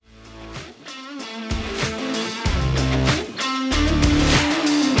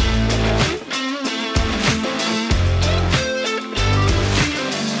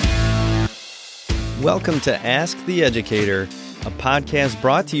Welcome to Ask the Educator, a podcast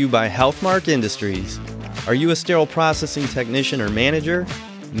brought to you by Healthmark Industries. Are you a sterile processing technician or manager?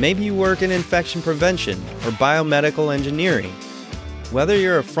 Maybe you work in infection prevention or biomedical engineering. Whether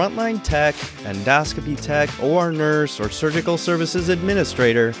you're a frontline tech, endoscopy tech, OR nurse, or surgical services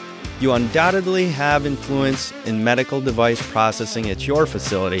administrator, you undoubtedly have influence in medical device processing at your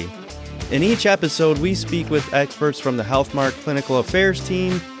facility. In each episode, we speak with experts from the Healthmark Clinical Affairs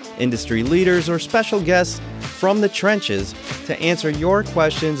team, industry leaders, or special guests from the trenches to answer your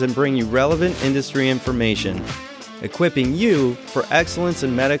questions and bring you relevant industry information, equipping you for excellence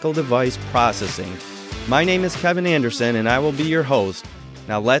in medical device processing. My name is Kevin Anderson, and I will be your host.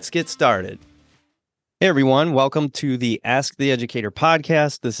 Now let's get started. Hey everyone, welcome to the Ask the Educator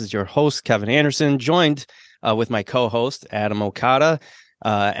podcast. This is your host, Kevin Anderson, joined with my co-host, Adam Okada.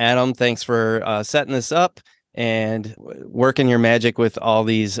 Adam, thanks for setting this up and working your magic with all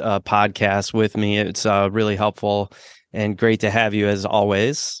these podcasts with me. It's really helpful and great to have you as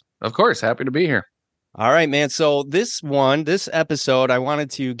always. Of course, happy to be here. All right, man. So this episode, I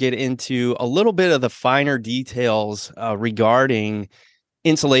wanted to get into a little bit of the finer details regarding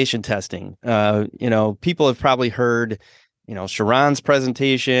insulation testing. People have probably heard, Sharon's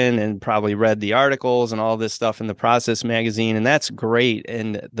presentation and probably read the articles and all this stuff in the Process magazine, and that's great.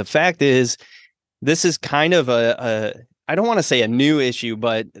 And the fact is, this is kind of I don't want to say a new issue,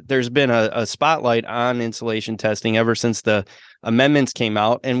 but there's been a spotlight on insulation testing ever since the amendments came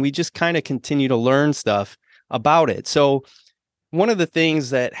out, and we just kind of continue to learn stuff about it. So one of the things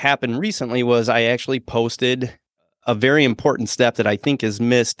that happened recently was I actually posted a very important step that I think is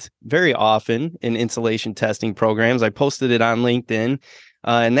missed very often in insulation testing programs. I posted it on LinkedIn,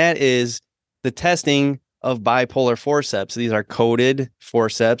 and that is the testing of bipolar forceps. These are coded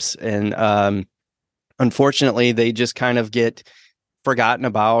forceps, and unfortunately, they just kind of get forgotten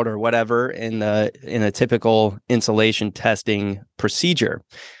about or whatever in a typical insulation testing procedure.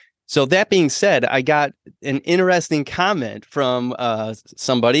 So that being said, I got an interesting comment from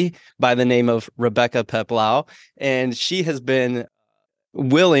somebody by the name of Rebecca Peplau, and she has been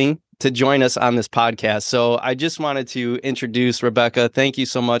willing to join us on this podcast. So I just wanted to introduce Rebecca. Thank you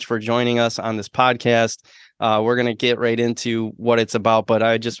so much for joining us on this podcast. We're going to get right into what it's about, but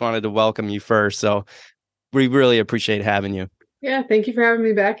I just wanted to welcome you first. So we really appreciate having you. Yeah, thank you for having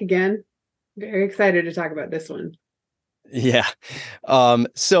me back again. Very excited to talk about this one. Yeah.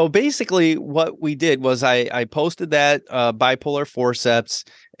 So basically what we did was I posted that bipolar forceps,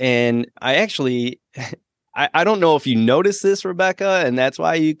 and I actually, I don't know if you noticed this, Rebecca, and that's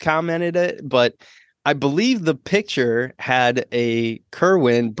why you commented it, but I believe the picture had a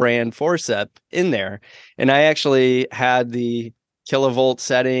Kerwin brand forcep in there. And I actually had the kilovolt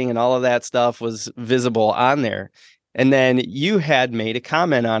setting and all of that stuff was visible on there. And then you had made a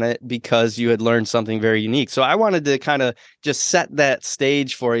comment on it because you had learned something very unique. So I wanted to kind of just set that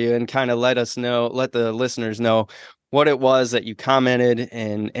stage for you and kind of let the listeners know what it was that you commented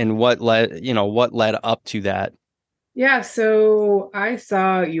and what led up to that. Yeah, so I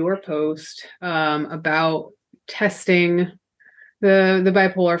saw your post about testing the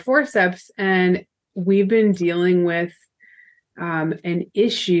bipolar forceps, and we've been dealing with an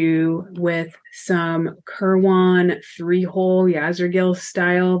issue with some Kerwan 3-hole Yazergill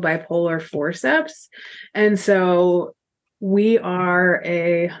style bipolar forceps. And so we are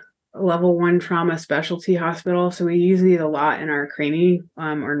a level 1 trauma specialty hospital. So we use these a lot in our crani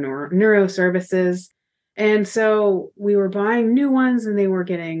or neuro services. And so we were buying new ones and they were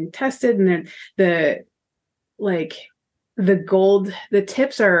getting tested, and then the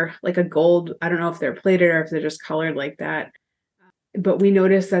tips are like a gold. I don't know if they're plated or if they're just colored like that. But we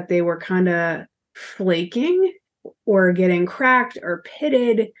noticed that they were kind of flaking or getting cracked or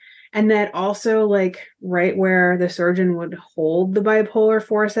pitted. And that also, like, right where the surgeon would hold the bipolar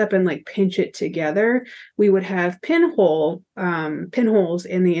forcep and like pinch it together, we would have pinholes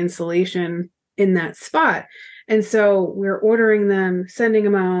in the insulation in that spot. And so we're ordering them, sending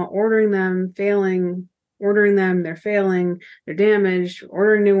them out, ordering them, failing, ordering them, they're failing, they're damaged,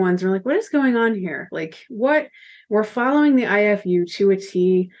 ordering new ones. We're like, what is going on here? Like, what? We're following the IFU to a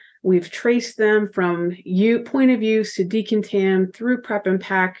T. We've traced them from point of use to decontam through prep and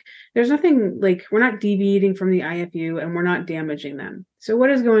pack. There's nothing, like, we're not deviating from the IFU and we're not damaging them. So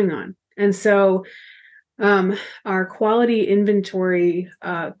what is going on? And so our quality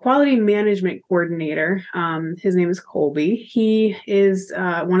management coordinator, his name is Colby. He is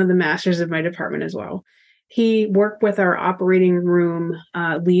one of the masters of my department as well. He worked with our operating room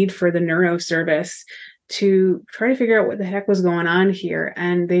lead for the neuro service to try to figure out what the heck was going on here.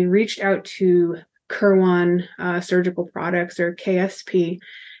 And they reached out to Kerwan Surgical Products, or KSP,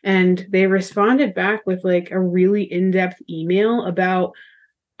 And they responded back with like a really in-depth email about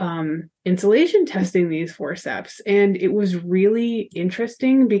insulation testing these forceps. And it was really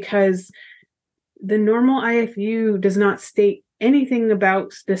interesting because the normal IFU does not state anything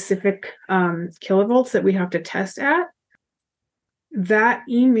about specific kilovolts that we have to test at. That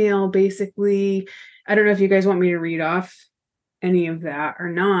email basically, I don't know if you guys want me to read off any of that or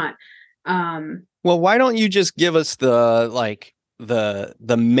not. Well, why don't you just give us the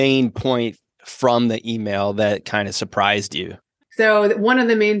main point from the email that kind of surprised you? So one of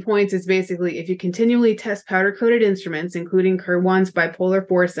the main points is basically if you continually test powder-coated instruments, including Kirwan's bipolar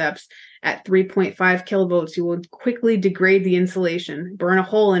forceps, at 3.5 kilovolts, you will quickly degrade the insulation, burn a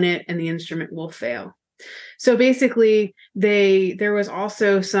hole in it, and the instrument will fail. So basically, there was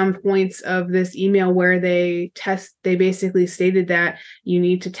also some points of this email where they basically stated that you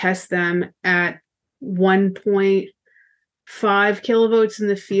need to test them at 1.5 kilovolts in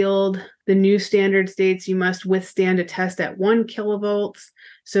the field. The new standard states you must withstand a test at 1 kilovolts.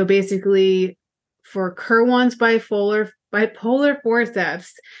 So basically, for Kirwan's bipolar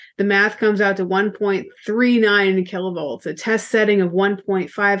forceps, the math comes out to 1.39 kilovolts. A test setting of 1.5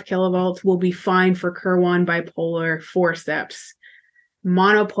 kilovolts will be fine for Kirwan bipolar forceps.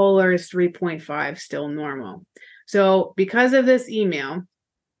 Monopolar is 3.5, still normal. So because of this email,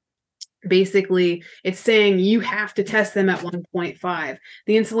 basically it's saying you have to test them at 1.5.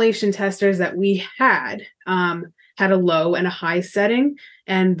 The insulation testers that we had a low and a high setting,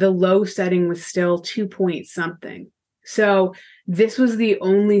 and the low setting was still 2 point something. So this was the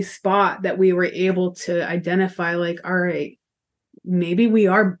only spot that we were able to identify, like, all right, maybe we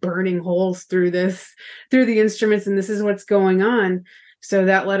are burning holes through the instruments, and this is what's going on. So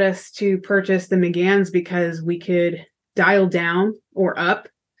that led us to purchase the McGanns because we could dial down or up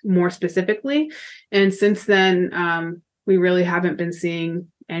more specifically. And since then, we really haven't been seeing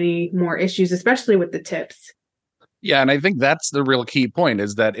any more issues, especially with the tips. Yeah, and I think that's the real key point,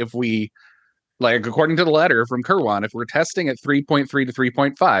 is that if we, like, according to the letter from Kirwan, if we're testing at 3.3 to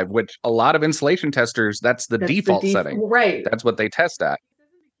 3.5, which a lot of insulation testers, that's the default setting. Right. That's what they test at.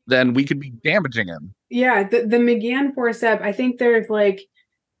 Then we could be damaging them. Yeah, the McGann forcep, I think there's like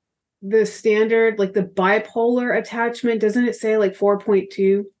the standard, like the bipolar attachment, doesn't it say like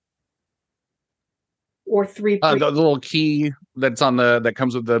 4.2 or 3? The little key that's on that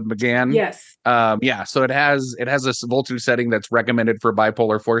comes with the McGann. Yes. Yeah. So it has this voltage setting that's recommended for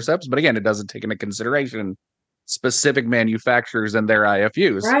bipolar forceps, but again, it doesn't take into consideration specific manufacturers and their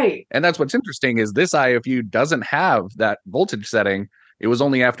IFUs. Right. And that's what's interesting, is this IFU doesn't have that voltage setting. It was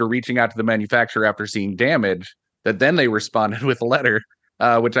only after reaching out to the manufacturer after seeing damage that then they responded with a letter,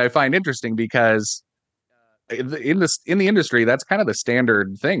 which I find interesting because in the industry, that's kind of the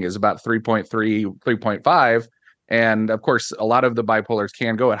standard thing, is about 3.3, 3.5. And of course, a lot of the bipolars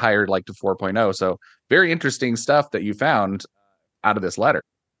can go at higher, like to 4.0. So very interesting stuff that you found out of this letter.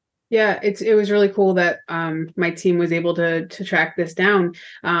 Yeah, it was really cool that my team was able to track this down.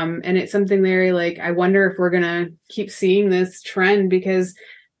 And it's something very, like, I wonder if we're gonna keep seeing this trend, because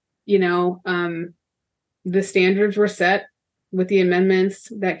the standards were set with the amendments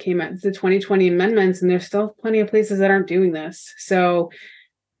that came out, the 2020 amendments, and there's still plenty of places that aren't doing this. So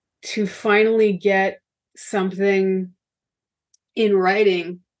to finally get something in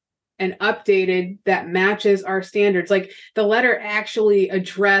writing and updated that matches our standards, like the letter actually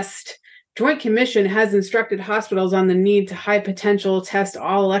addressed, Joint Commission has instructed hospitals on the need to high potential test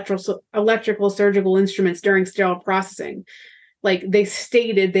all electrical surgical instruments during sterile processing. Like, they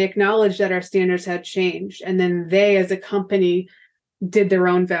acknowledged that our standards had changed, and then they as a company did their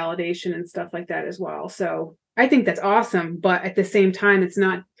own validation and stuff like that as well. So I think that's awesome, but at the same time, it's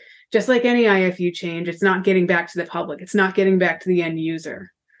not, just like any IFU change, it's not getting back to the public. It's not getting back to the end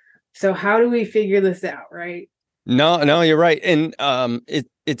user. So how do we figure this out, right? No, you're right. And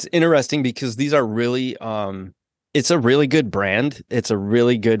it's interesting because these are really it's a really good brand. It's a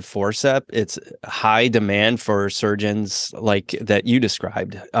really good forcep. It's high demand for surgeons like that you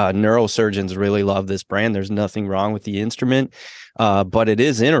described. Neurosurgeons really love this brand. There's nothing wrong with the instrument. But it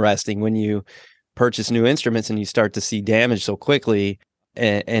is interesting when you purchase new instruments and you start to see damage so quickly.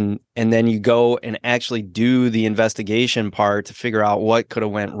 And then you go and actually do the investigation part to figure out what could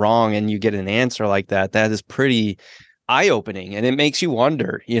have went wrong, and you get an answer like that. That is pretty eye-opening, and it makes you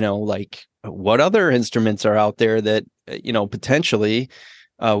wonder, like, what other instruments are out there that potentially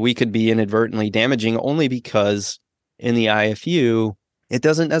we could be inadvertently damaging, only because in the IFU it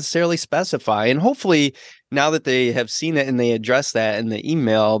doesn't necessarily specify. And hopefully now that they have seen it and they address that in the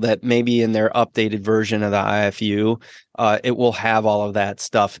email, that maybe in their updated version of the IFU, it will have all of that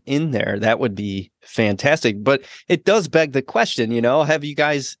stuff in there. That would be fantastic. But it does beg the question, have you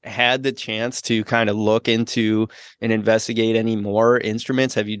guys had the chance to kind of look into and investigate any more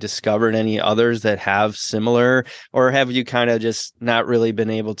instruments? Have you discovered any others that have similar, or have you kind of just not really been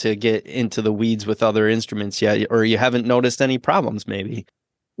able to get into the weeds with other instruments yet, or you haven't noticed any problems maybe?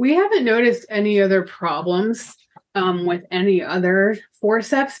 We haven't noticed any other problems with any other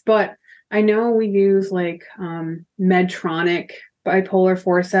forceps, but I know we use like Medtronic bipolar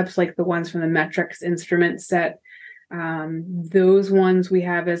forceps, like the ones from the Metrics instrument set. Those ones we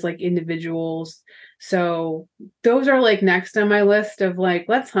have as like individuals. So those are like next on my list of like,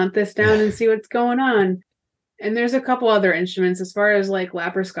 let's hunt this down and see what's going on. And there's a couple other instruments as far as like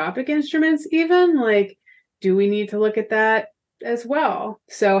laparoscopic instruments, even like, do we need to look at that as well?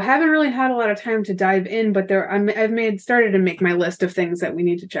 So haven't really had a lot of time to dive in, but I've started to make my list of things that we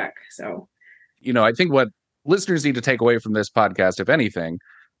need to check. So, I think what listeners need to take away from this podcast, if anything,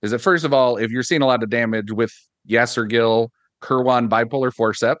 is that first of all, if you're seeing a lot of damage with Yes or Gill Kirwan bipolar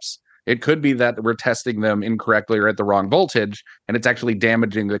forceps, it could be that we're testing them incorrectly or at the wrong voltage, and it's actually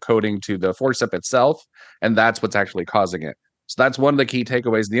damaging the coating to the forcep itself, and that's what's actually causing it. So that's one of the key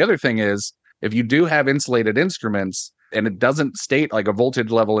takeaways. And the other thing is, if you do have insulated instruments and it doesn't state like a voltage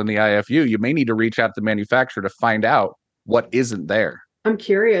level in the IFU, you may need to reach out to the manufacturer to find out what isn't there. I'm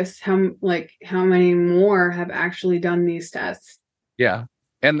curious how many more have actually done these tests. Yeah.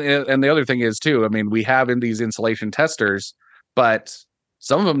 And the other thing is too, I mean, we have in these insulation testers, but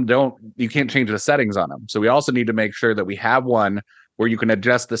some of them you can't change the settings on them. So we also need to make sure that we have one where you can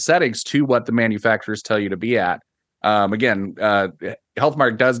adjust the settings to what the manufacturers tell you to be at. Again,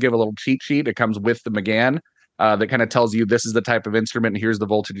 Healthmark does give a little cheat sheet. It comes with the McGann that kind of tells you this is the type of instrument and here's the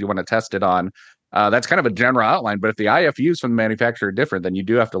voltage you want to test it on. That's kind of a general outline, but if the IFUs from the manufacturer are different, then you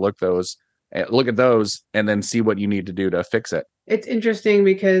do have to look at those and then see what you need to do to fix it. It's interesting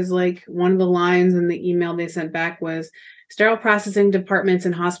because like one of the lines in the email they sent back was sterile processing departments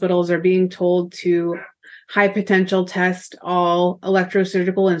and hospitals are being told to high potential test all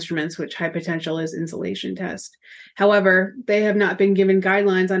electrosurgical instruments, which high potential is insulation test. However, they have not been given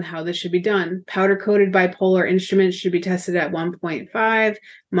guidelines on how this should be done. Powder coated bipolar instruments should be tested at 1.5.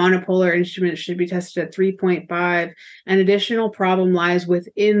 Monopolar instruments should be tested at 3.5. An additional problem lies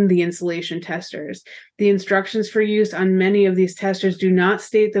within the insulation testers. The instructions for use on many of these testers do not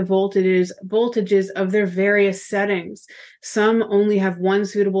state the voltages of their various settings. Some only have one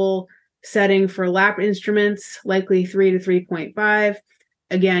suitable setting for lap instruments, likely 3 to 3.5.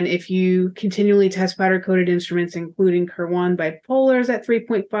 Again, if you continually test powder-coated instruments, including Kirwan bipolars at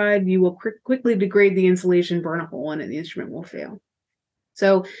 3.5, you will quickly degrade the insulation, burn a hole in it, and the instrument will fail.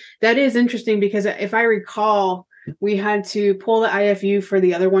 So that is interesting because if I recall, we had to pull the IFU for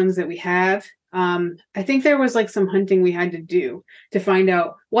the other ones that we have. I think there was like some hunting we had to do to find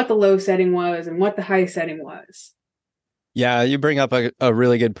out what the low setting was and what the high setting was. Yeah, you bring up a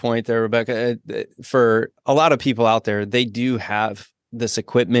really good point there, Rebecca. For a lot of people out there, they do have this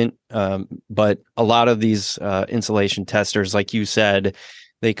equipment, but a lot of these insulation testers, like you said,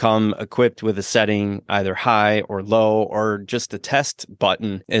 they come equipped with a setting either high or low, or just a test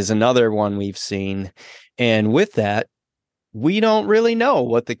button is another one we've seen. And with that, we don't really know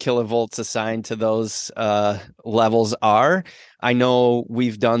what the kilovolts assigned to those levels are. I know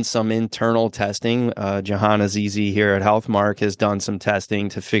we've done some internal testing. Johanna Zizi here at Healthmark has done some testing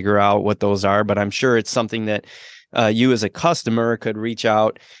to figure out what those are, but I'm sure it's something that you as a customer could reach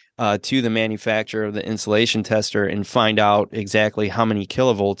out to the manufacturer of the insulation tester and find out exactly how many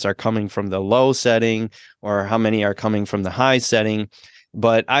kilovolts are coming from the low setting or how many are coming from the high setting.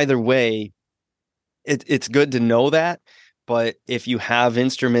 But either way, it's good to know that. But if you have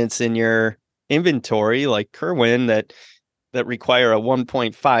instruments in your inventory like Kirwan that require a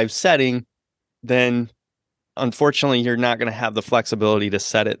 1.5 setting, then unfortunately you're not going to have the flexibility to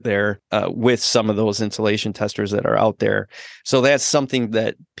set it there with some of those insulation testers that are out there. So that's something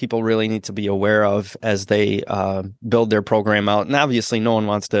that people really need to be aware of as they build their program out. And obviously no one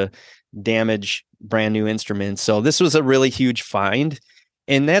wants to damage brand new instruments. So this was a really huge find.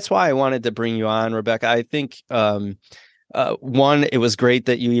 And that's why I wanted to bring you on, Rebecca. I think one, it was great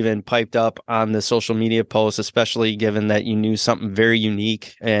that you even piped up on the social media posts, especially given that you knew something very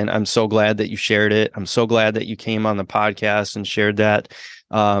unique. And I'm so glad that you shared it. I'm so glad that you came on the podcast and shared that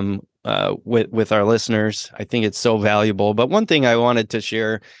with our listeners. I think it's so valuable. But one thing I wanted to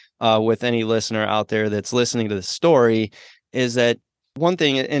share with any listener out there that's listening to the story is that one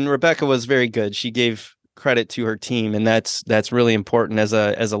thing, and Rebecca was very good. She gave credit to her team, and that's really important as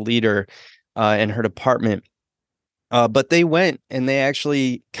a leader in her department. But they went and they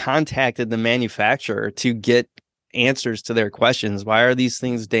actually contacted the manufacturer to get answers to their questions. Why are these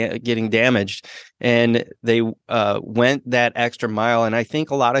things getting damaged? And they went that extra mile. And I think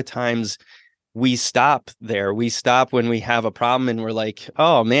a lot of times we stop there. We stop when we have a problem and we're like,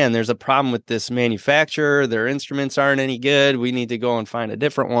 oh man, there's a problem with this manufacturer. Their instruments aren't any good. We need to go and find a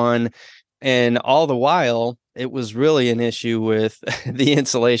different one. And all the while, it was really an issue with the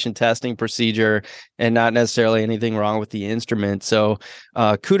insulation testing procedure and not necessarily anything wrong with the instrument. So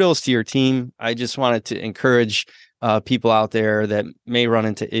kudos to your team. I just wanted to encourage people out there that may run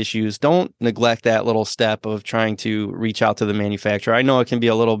into issues. Don't neglect that little step of trying to reach out to the manufacturer. I know it can be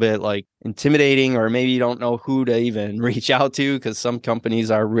a little bit like intimidating, or maybe you don't know who to even reach out to because some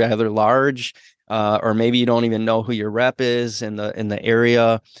companies are rather large, or maybe you don't even know who your rep is in the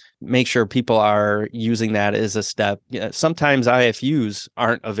area. Make sure people are using that as a step. Sometimes IFUs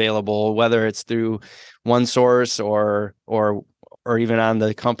aren't available, whether it's through one source or even on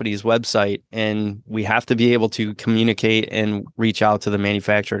the company's website. And we have to be able to communicate and reach out to the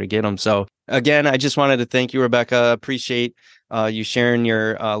manufacturer to get them. So again, I just wanted to thank you, Rebecca. Appreciate you sharing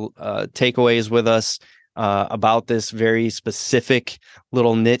your takeaways with us about this very specific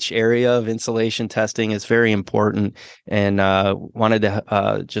little niche area of insulation testing. Is very important, and wanted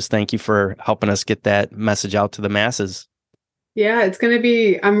to just thank you for helping us get that message out to the masses. Yeah, it's going to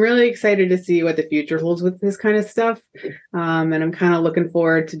be, I'm really excited to see what the future holds with this kind of stuff. And I'm kind of looking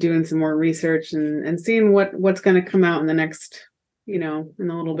forward to doing some more research and seeing what's going to come out in the next, in a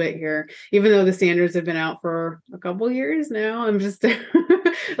little bit here, even though the standards have been out for a couple of years now. I'm just,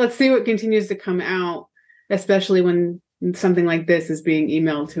 let's see what continues to come out, especially when something like this is being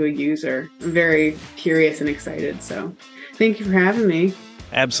emailed to a user. I'm very curious and excited. So thank you for having me.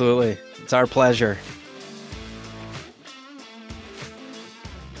 Absolutely. It's our pleasure.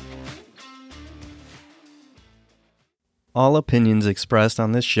 All opinions expressed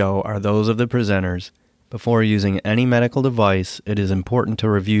on this show are those of the presenters. Before using any medical device, it is important to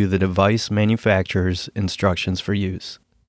review the device manufacturer's instructions for use.